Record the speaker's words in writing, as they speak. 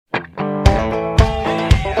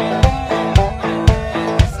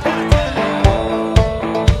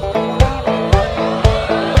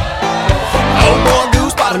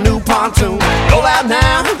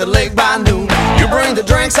the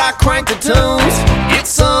drinks, I crank the tunes. Get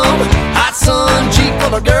some hot sun, Jeep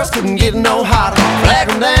full of girls couldn't get no hotter. Flag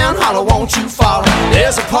 'em down, holler, won't you follow?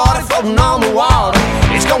 There's a party floating on the water.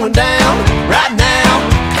 It's going down right now.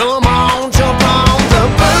 Come on, jump on the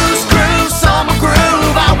Booze Cruise summer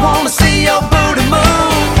groove. I wanna see your booty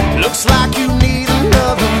move. Looks like you need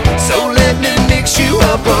another, so let me mix you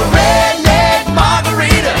up a redneck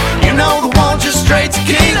margarita. You know the one, just straight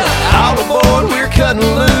tequila. All aboard, we're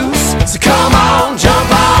cutting loose. So come on,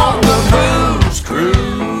 jump on the Booze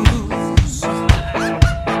Cruise.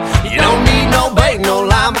 You don't need no bait, no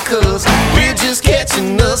lime, because we're just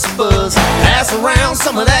catching us a buzz. Pass around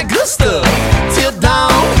some of that good stuff till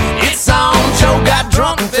dawn. It's on. Joe got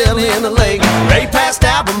drunk and fell in the lake. Ray passed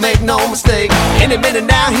out, but make no mistake. Any minute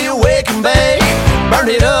now he'll wake and bake. Burn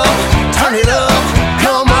it up, turn it up.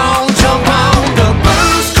 Come on, jump on the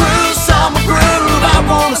Booze Cruise summer groove. I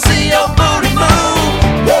wanna see your booty move.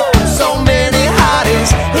 Woo! So many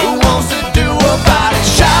hotties, who wants to do about it?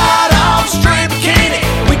 Shot off, straight bikini,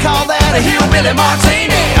 we call that a hillbilly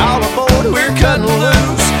martini. All aboard, we're cutting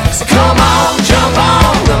loose. So come on, jump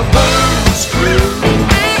on the Booze Cruise.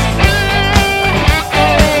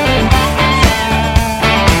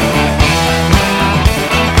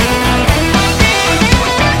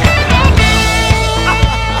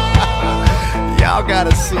 Y'all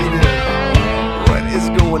gotta see this. What is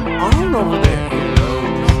going on over there?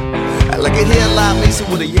 Look at here, like Lisa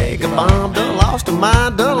with a Jaeger bomb. Done lost her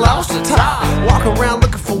mind, done lost her top. Walking around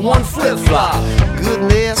looking for one flip-flop.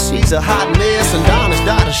 Goodness, she's a hot mess. And Donna's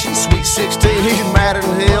daughter, she's sweet 16. He's madder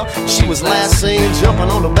than hell. She was last seen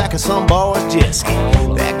jumping on the back of some boy's jet ski.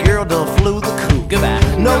 That girl done flew the coop. Goodbye.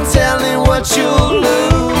 No telling what you'll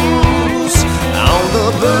lose on the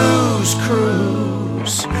Booze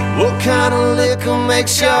Cruise. What kind of liquor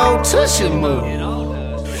makes your tushy move?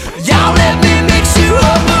 Y'all let me mix you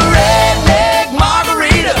up a